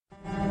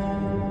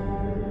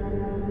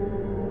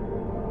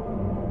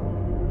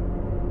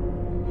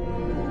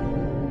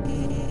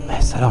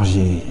mince, alors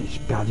j'ai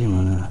perdu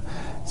mon...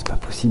 C'est pas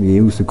possible, il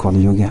est où ce cours de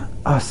yoga?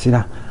 Ah, c'est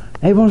là.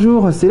 Eh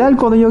bonjour, c'est là le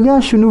cours de yoga?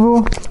 Je suis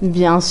nouveau.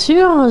 Bien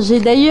sûr, j'ai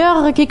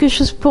d'ailleurs quelque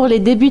chose pour les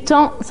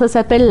débutants, ça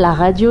s'appelle la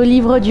radio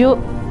livre audio.